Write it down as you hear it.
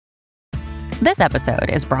This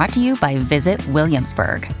episode is brought to you by Visit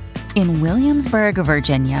Williamsburg. In Williamsburg,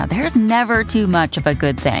 Virginia, there's never too much of a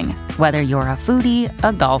good thing. Whether you're a foodie,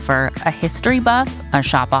 a golfer, a history buff, a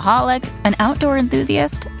shopaholic, an outdoor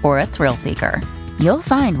enthusiast, or a thrill seeker, you'll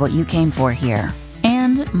find what you came for here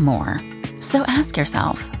and more. So ask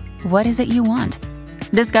yourself, what is it you want?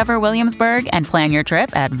 Discover Williamsburg and plan your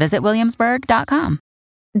trip at visitwilliamsburg.com.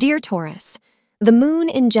 Dear Taurus, the moon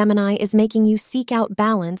in Gemini is making you seek out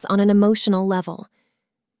balance on an emotional level.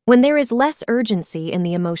 When there is less urgency in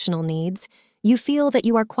the emotional needs, you feel that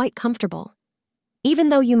you are quite comfortable. Even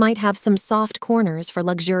though you might have some soft corners for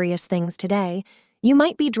luxurious things today, you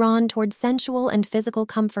might be drawn toward sensual and physical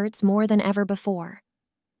comforts more than ever before.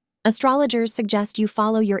 Astrologers suggest you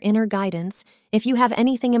follow your inner guidance if you have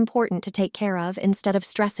anything important to take care of instead of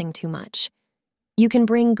stressing too much. You can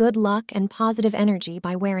bring good luck and positive energy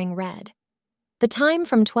by wearing red. The time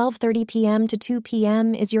from 12:30 p.m. to 2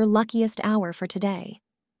 p.m. is your luckiest hour for today.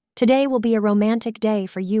 Today will be a romantic day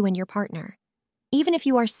for you and your partner. Even if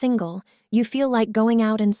you are single, you feel like going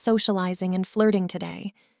out and socializing and flirting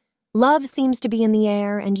today. Love seems to be in the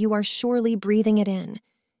air and you are surely breathing it in.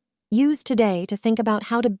 Use today to think about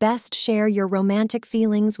how to best share your romantic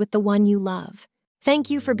feelings with the one you love. Thank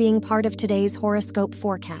you for being part of today's horoscope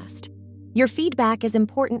forecast. Your feedback is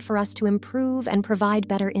important for us to improve and provide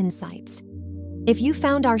better insights. If you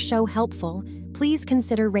found our show helpful, please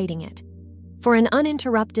consider rating it. For an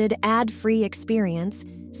uninterrupted, ad-free experience,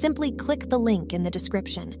 simply click the link in the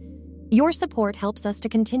description. Your support helps us to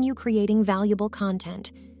continue creating valuable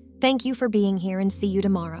content. Thank you for being here and see you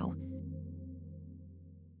tomorrow.